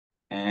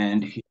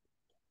And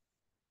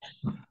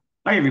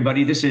hi,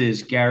 everybody. This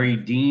is Gary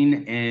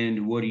Dean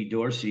and Woody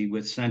Dorsey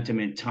with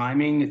Sentiment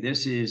Timing.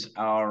 This is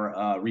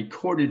our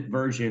recorded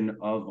version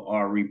of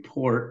our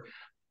report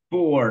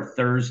for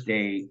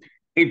Thursday,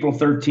 April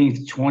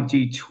 13th,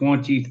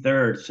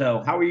 2023.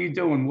 So, how are you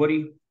doing,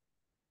 Woody?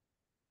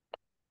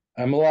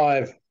 I'm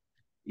alive.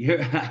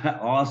 Yeah,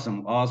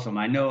 awesome, awesome.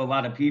 I know a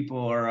lot of people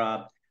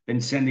are been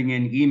sending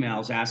in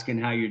emails asking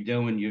how you're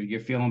doing. You're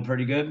feeling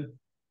pretty good?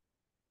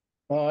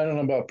 Well, I don't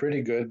know about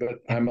pretty good,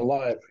 but I'm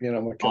alive.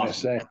 What can I Awesome.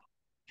 say?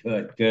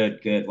 Good,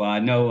 good, good. Well, I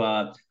know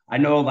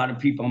a lot of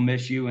people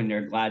miss you, and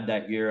they're glad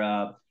that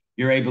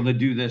you're able to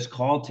do this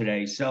call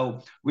today. So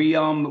we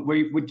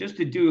just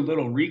to do a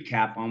little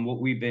recap on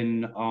what we've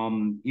been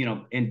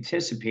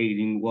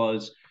anticipating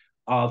was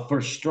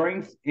for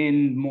strength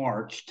in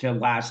March to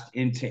last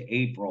into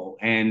April,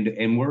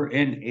 and we're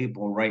in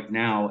April right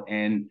now,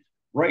 and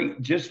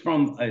right just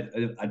from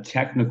a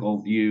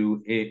technical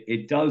view,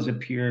 it does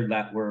appear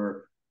that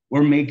we're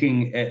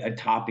making a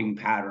topping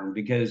pattern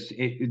because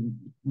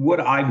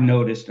what I've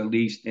noticed, at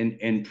least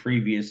in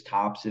previous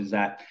tops, is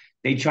that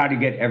they try to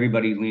get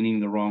everybody leaning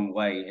the wrong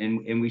way,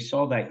 and we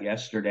saw that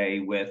yesterday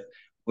with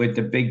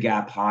the big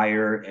gap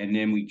higher, and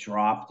then we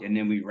dropped, and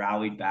then we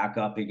rallied back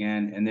up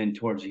again, and then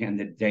towards the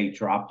end of the day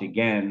dropped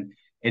again.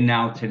 And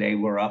now today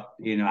we're up,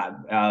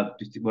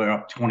 we're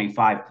up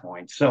 25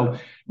 points. So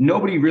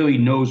nobody really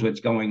knows what's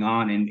going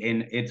on, and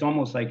it's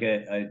almost like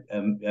a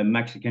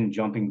Mexican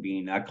jumping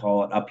bean, I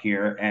call it up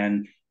here,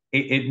 and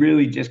it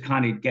really just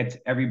kind of gets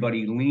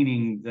everybody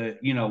leaning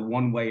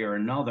one way or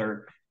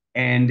another.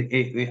 And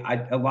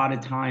a lot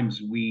of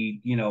times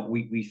we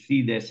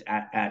see this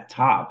at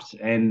tops,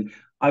 and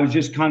I was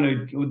just kind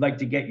of would like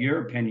to get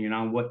your opinion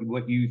on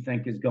what you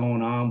think is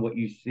going on, what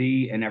you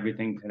see, and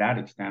everything to that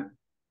extent.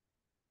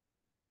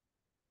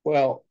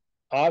 Well,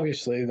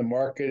 obviously, the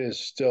market is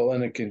still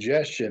in a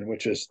congestion,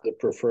 which is the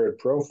preferred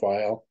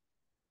profile,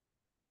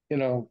 you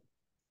know,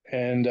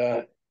 and,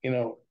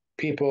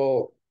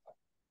 people,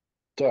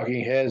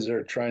 talking heads,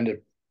 are trying to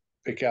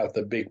pick out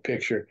the big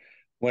picture.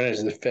 When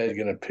is the Fed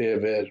going to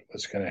pivot?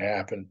 What's going to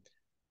happen?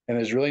 And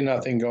there's really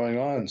nothing going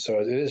on. So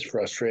it is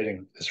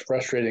frustrating. It's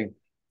frustrating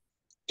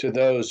to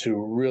those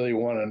who really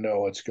want to know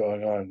what's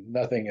going on.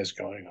 Nothing is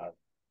going on.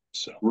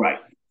 So, Right.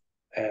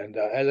 and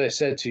as I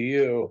said to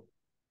you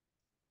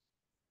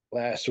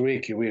last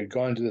week, we had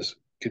gone to this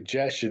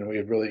congestion. We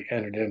had really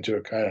entered into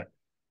a kind of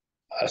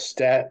a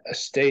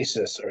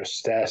stasis or a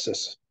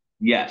stasis.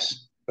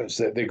 Yes. It's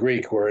the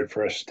Greek word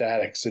for a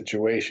static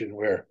situation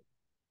where,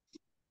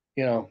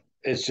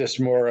 it's just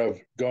more of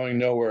going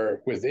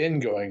nowhere within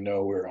going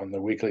nowhere on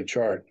the weekly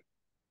chart.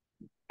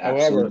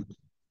 However, Absolutely.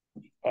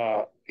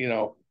 uh, you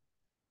know,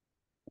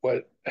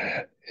 what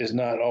is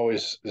not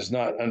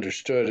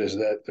understood is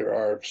that there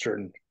are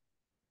certain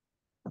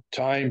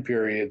time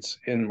periods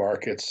in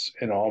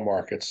all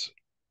markets.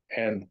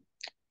 And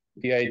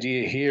the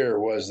idea here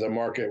was the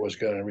market was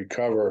going to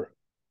recover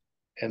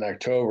in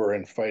October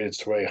and fight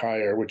its way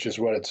higher, which is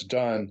what it's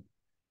done.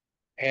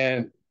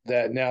 And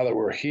that now that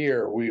we're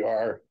here, we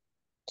are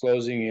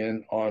closing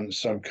in on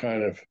some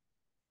kind of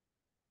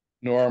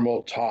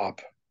normal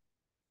top.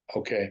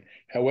 Okay.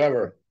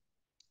 However,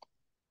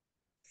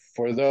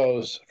 for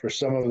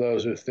some of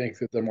those who think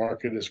that the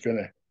market is going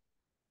to,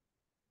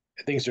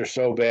 things are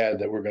so bad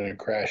that we're going to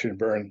crash and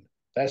burn,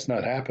 that's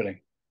not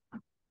happening.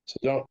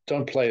 So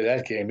don't play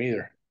that game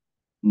either.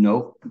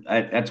 Nope.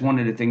 That's one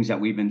of the things that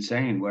we've been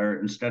saying, where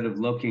instead of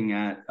looking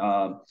at,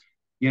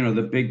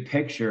 the big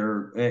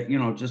picture,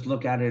 just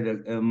look at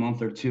it a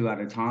month or two at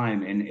a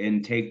time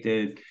and take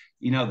the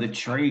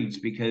trades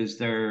because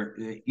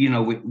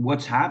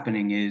what's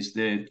happening is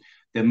that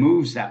the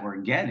moves that we're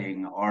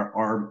getting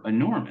are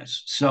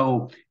enormous.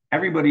 So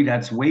everybody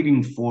that's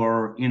waiting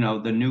for,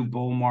 the new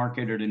bull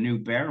market or the new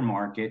bear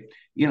market,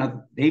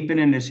 they've been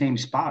in the same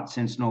spot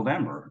since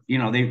November.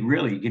 They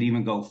really could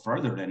even go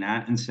further than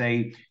that and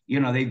say,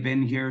 they've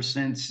been here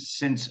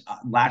since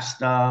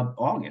last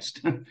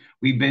August.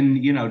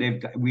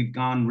 We've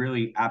gone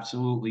really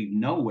absolutely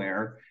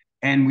nowhere,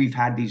 and we've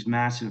had these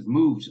massive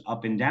moves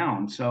up and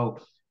down. So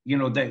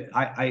that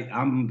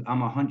I'm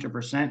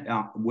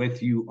 100%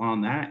 with you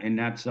on that, and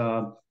that's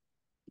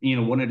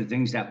one of the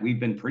things that we've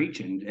been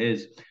preaching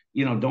is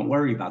don't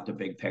worry about the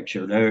big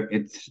picture.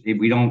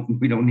 We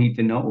don't need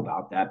to know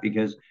about that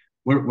because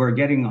we're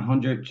getting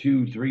 100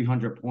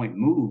 300 point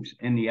moves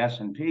in the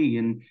S&P,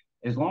 and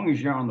as long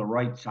as you're on the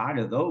right side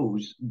of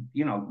those,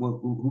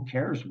 who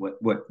cares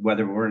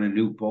whether we're in a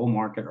new bull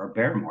market or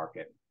bear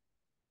market.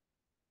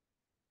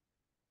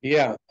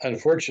 Yeah,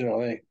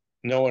 unfortunately,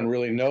 no one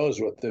really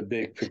knows what the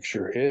big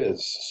picture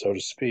is, so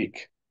to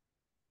speak.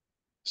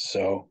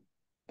 So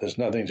there's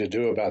nothing to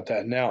do about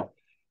that. Now,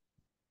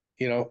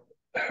 you know,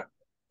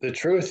 the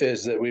truth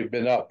is that we've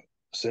been up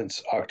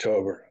since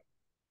October.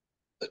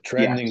 The Yes.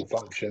 trending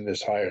function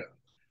is higher.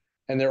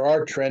 And there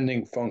are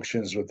trending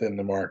functions within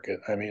the market.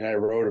 I mean, I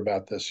wrote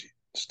about this,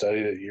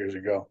 studied it years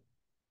ago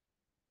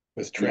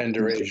with Yeah. trend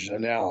duration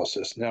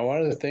analysis. Now,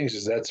 one of the things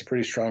is that's a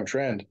pretty strong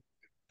trend.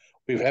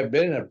 Been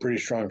in a pretty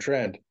strong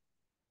trend.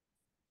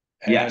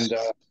 and Yes.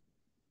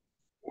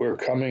 we're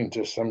coming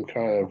to some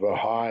kind of a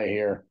high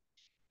here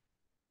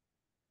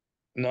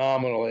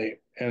nominally,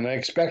 and I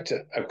expect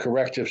a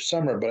corrective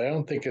summer, but I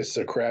don't think it's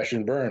a crash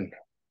and burn.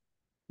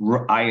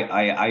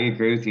 I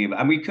agree with you.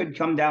 And we could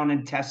come down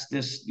and test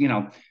this,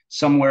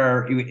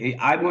 somewhere.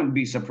 I wouldn't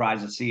be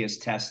surprised to see us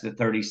test the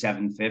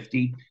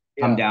 3750,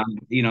 come Yeah,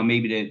 down,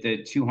 maybe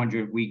the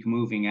 200-week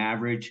moving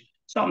average,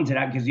 something to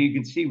that, because you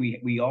can see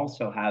we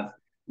also have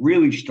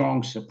really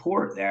strong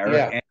support there.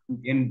 yeah,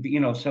 And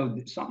so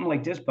something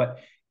like this. But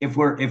if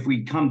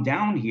we come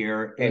down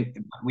here good.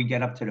 and we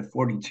get up to the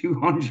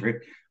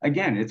 4200,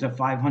 again, it's a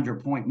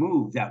 500-point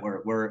move that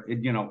we're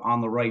on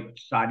the right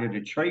side of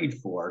the trade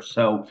for.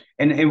 So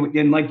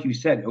and like you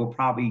said, it will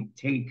probably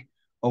take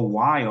a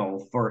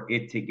while for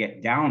it to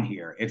get down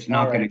here. It's All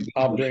not going right, to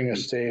I'll go bring a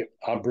straight. state.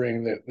 I'll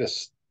bring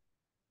this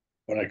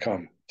when I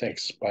come.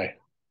 Thanks. Bye.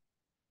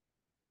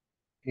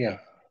 Yeah.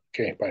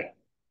 Okay. Bye.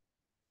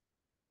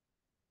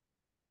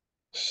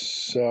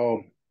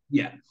 So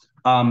Yeah.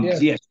 yeah.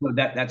 Yeah, so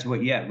that's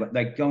what, yeah, but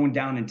like going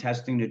down and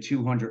testing the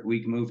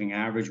 200-week moving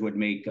average would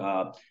make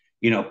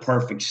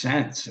perfect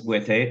sense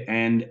with it.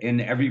 And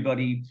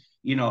everybody,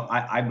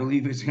 I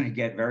believe is going to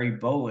get very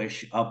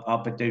bullish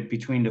up at the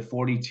between the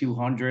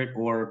 4200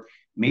 or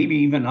maybe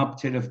even up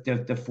to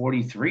the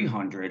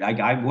 4300.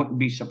 I wouldn't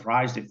be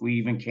surprised if we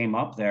even came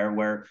up there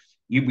where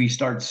we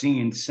start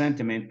seeing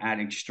sentiment at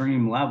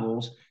extreme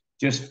levels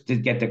just to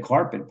get the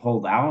carpet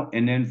pulled out.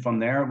 And then from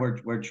there,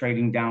 we're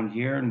trading down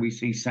here and we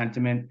see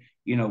sentiment,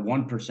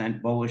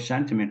 1% bullish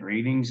sentiment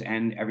readings,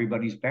 and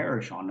everybody's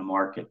bearish on the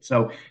market.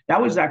 So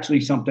that was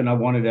actually something I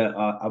wanted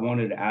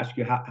to ask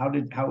you.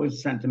 How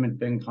has sentiment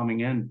been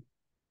coming in?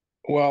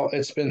 Well,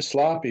 it's been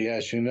sloppy,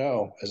 as you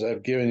know, as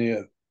I've given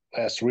you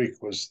last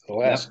week was the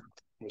last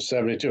Yep. was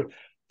 72,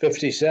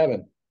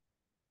 57.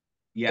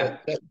 Yeah.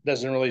 That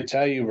doesn't really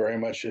tell you very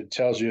much. It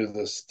tells you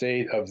the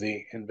state of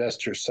the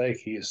investor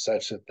psyche is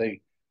such that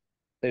they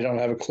don't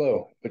have a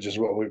clue, which is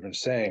what we've been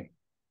saying.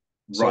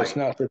 So it's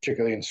Right. not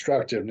particularly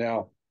instructive.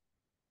 Now,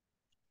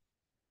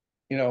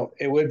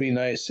 it would be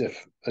nice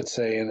if, let's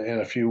say, in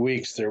a few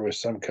weeks, there was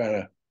some kind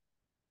of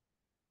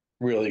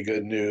really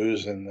good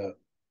news and the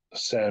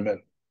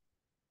sentiment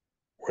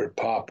were to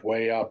pop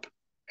way up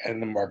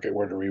and the market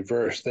were to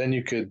reverse. Then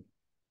you could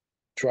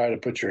try to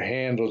put your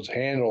handle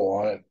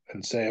on it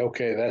and say,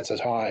 okay, that's a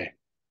high,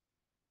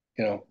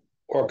 you know,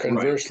 or Right.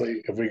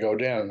 conversely, if we go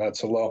down,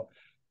 that's a low.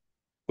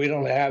 We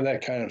don't have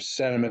that kind of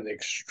sentiment,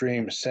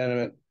 extreme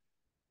sentiment.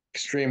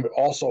 Extreme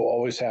also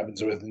always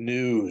happens with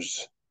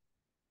news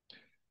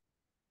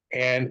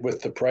and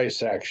with the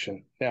price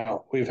action.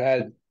 Now, we've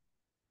had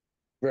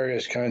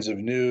various kinds of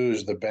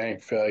news, the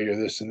bank failure,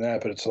 this and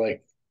that, but it's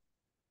like,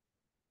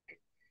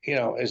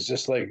 it's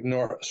just like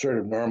sort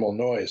of normal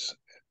noise.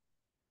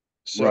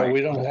 So Right.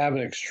 we don't have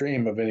an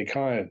extreme of any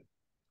kind.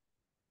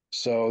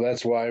 So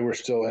that's why we're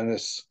still in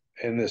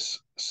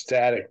this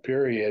static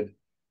period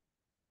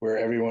where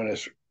everyone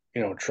is,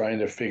 trying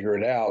to figure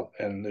it out,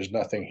 and there's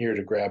nothing here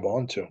to grab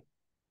onto.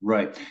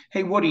 Right.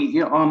 Hey,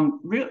 Woody, I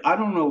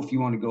don't know if you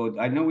want to go.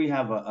 I know we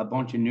have a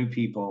bunch of new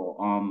people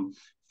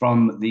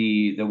from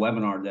the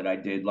webinar that I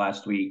did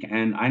last week,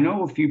 and I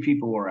know a few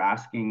people were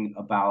asking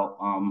about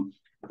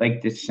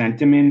like the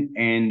sentiment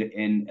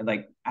and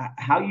like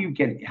how you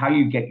get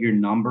your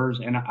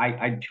numbers, and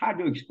I tried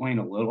to explain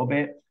a little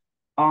bit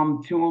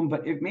to them,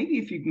 but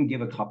if you can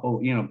give a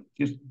couple,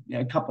 just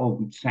a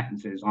couple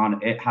sentences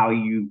on it, how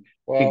you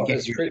Well, get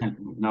it's your pretty,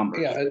 sentiment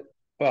numbers. yeah.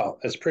 Well,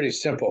 it's pretty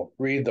simple.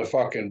 Read the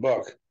fucking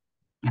book.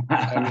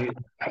 I mean,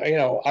 you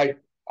know, I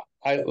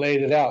I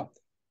laid it out.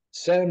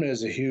 Sentiment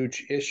is a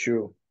huge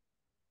issue,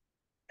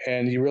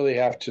 and you really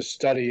have to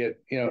study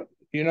it.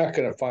 You're not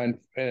going to find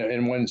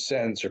in one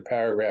sentence or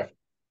paragraph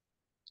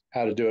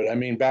how to do it. I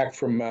mean, back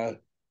from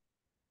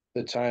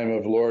the time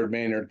of Lord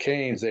Maynard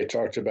Keynes, they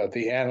talked about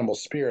the animal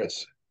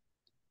spirits.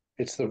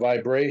 It's the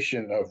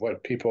vibration of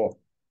what people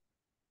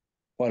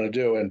want to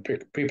do, and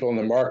people in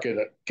the market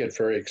get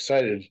very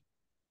excited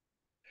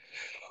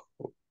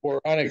or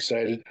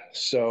unexcited.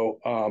 So,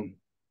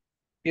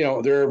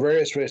 there are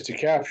various ways to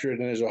capture it,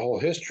 and there's a whole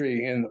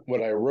history in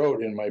what I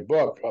wrote in my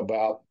book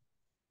about,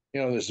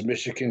 there's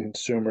Michigan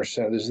Consumer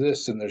Center, there's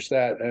this and there's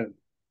that, and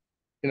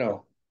you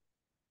know,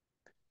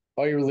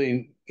 all you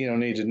really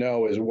need to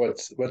know is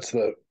what's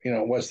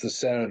the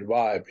sentiment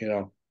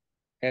vibe,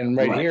 and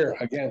right Right. here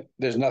again,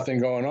 there's nothing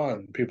going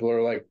on. People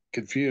are like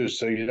confused,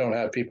 so you don't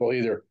have people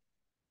either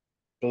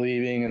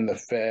believing in the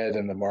Fed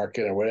and the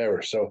market or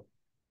whatever. So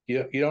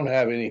you don't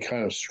have any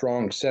kind of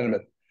strong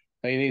sentiment.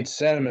 Now you need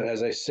sentiment,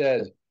 as I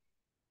said,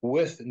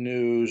 with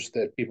news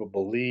that people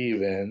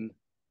believe in,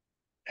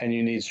 and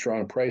you need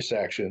strong price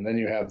action. Then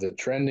you have the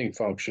trending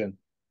function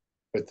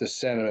with the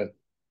sentiment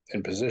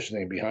and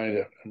positioning behind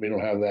it. We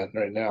don't have that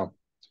right now.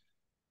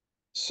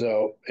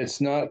 So it's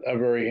not a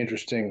very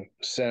interesting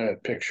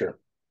sentiment picture.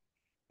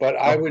 But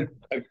I Okay.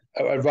 would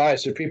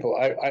advise to people.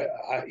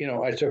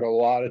 I took a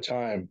lot of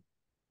time,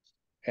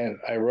 and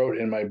I wrote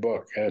in my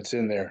book, and it's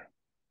in there.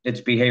 It's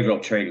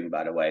behavioral trading,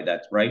 by the way.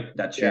 That's right.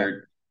 That's Yeah,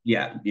 your.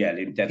 Yeah, yeah,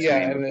 that's the Yeah,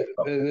 name of and the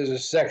book. there's a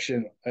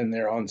section in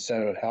there on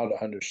sentiment, how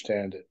to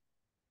understand it.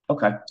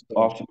 Okay, So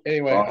awesome,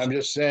 anyway, I'm awesome.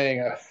 just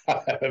saying,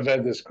 I've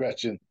had this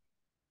question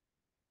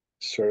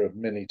sort of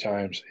many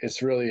times.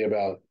 It's really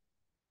about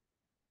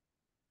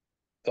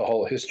the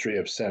whole history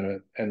of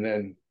sentiment, and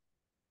then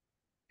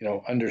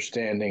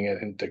understanding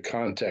it in the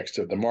context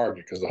of the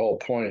market, because the whole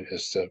point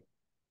is to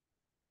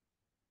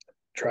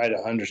try to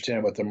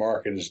understand what the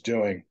market is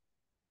doing.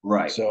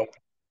 Right. So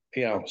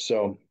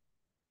so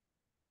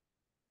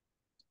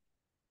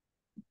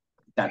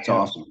That's you know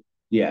awesome.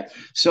 Yeah.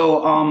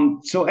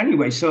 So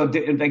anyway,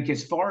 like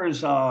as far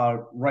as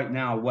right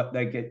now,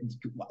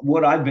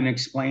 what I've been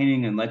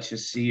explaining, and let's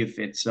just see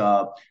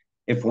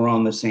if we're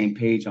on the same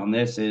page on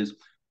this is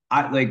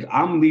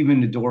I'm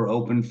leaving the door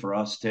open for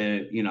us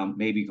to,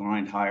 maybe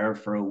grind higher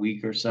for a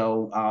week or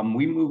so.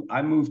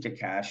 I moved to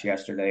cash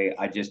yesterday.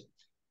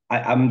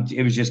 I'm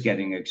it was just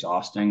getting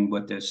exhausting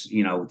with this,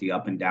 with the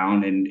up and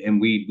down,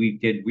 and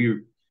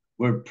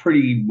we're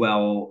pretty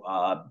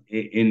well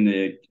in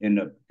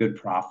a good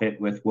profit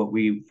with what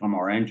we from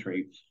our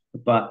entry.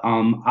 But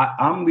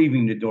I'm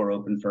leaving the door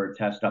open for a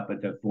test up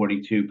at the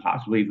 42,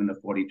 possibly even the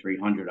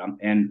 4,300.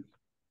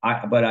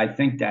 But I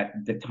think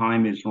that the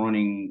time is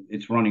running,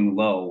 it's running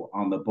low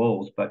on the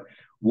bulls. But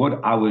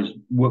what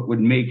would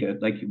make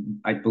it, like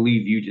I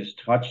believe you just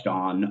touched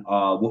on,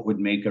 what would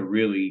make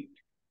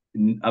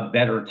a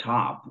better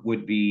top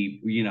would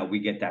be, we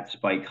get that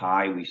spike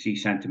high. We see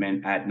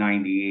sentiment at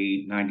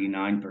 98,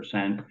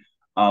 99%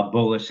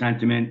 bullish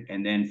sentiment.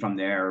 And then from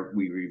there,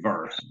 we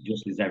reverse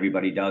just as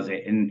everybody does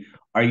it. And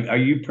are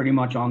you pretty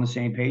much on the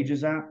same page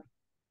as that?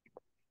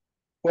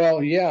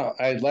 well, yeah,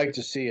 I'd like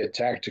to see a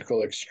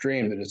tactical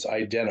extreme that is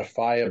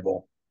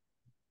identifiable,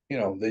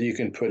 that you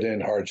can put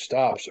in hard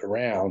stops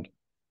around.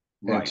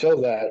 And Right.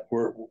 until that,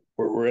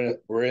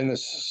 we're in the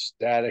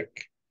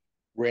static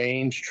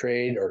range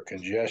trade or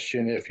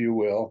congestion, if you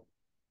will.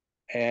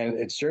 And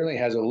it certainly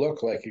has a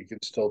look like it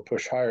can still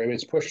push higher. I mean,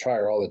 it's pushed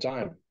higher all the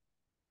time.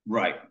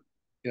 Right.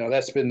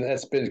 That's been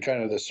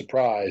kind of the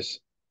surprise.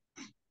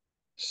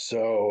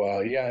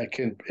 So yeah,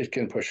 it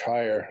can push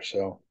higher.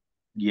 So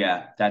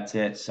Yeah, that's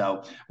it.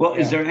 So, well,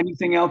 is yeah, there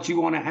anything else you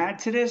want to add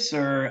to this,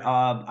 or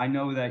I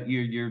know that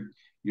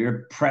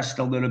you're pressed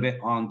a little bit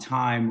on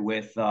time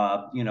with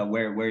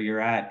where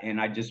you're at,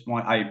 and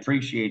I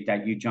appreciate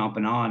that you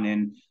jumping on.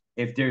 And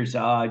if there's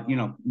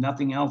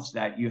nothing else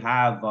that you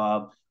have,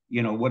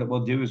 what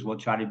we'll do is we'll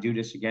try to do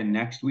this again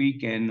next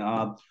week, and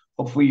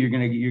hopefully you're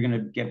gonna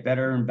get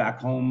better and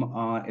back home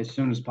as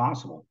soon as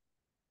possible.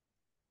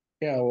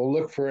 yeah, we'll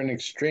look for an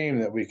extreme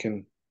that we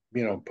can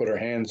put our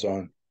hands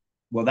on.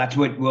 Well, that's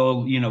what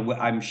we'll,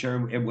 I'm sure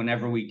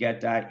whenever we get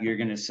that, you're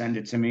going to send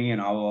it to me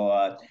and I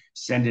will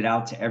send it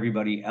out to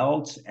everybody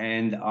else.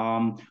 And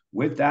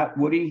with that,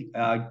 Woody,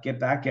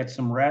 get back, get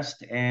some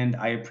rest. And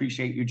I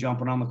appreciate you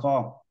jumping on the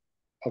call.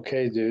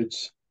 Okay,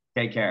 dudes.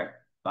 Take care.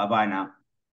 Bye bye now.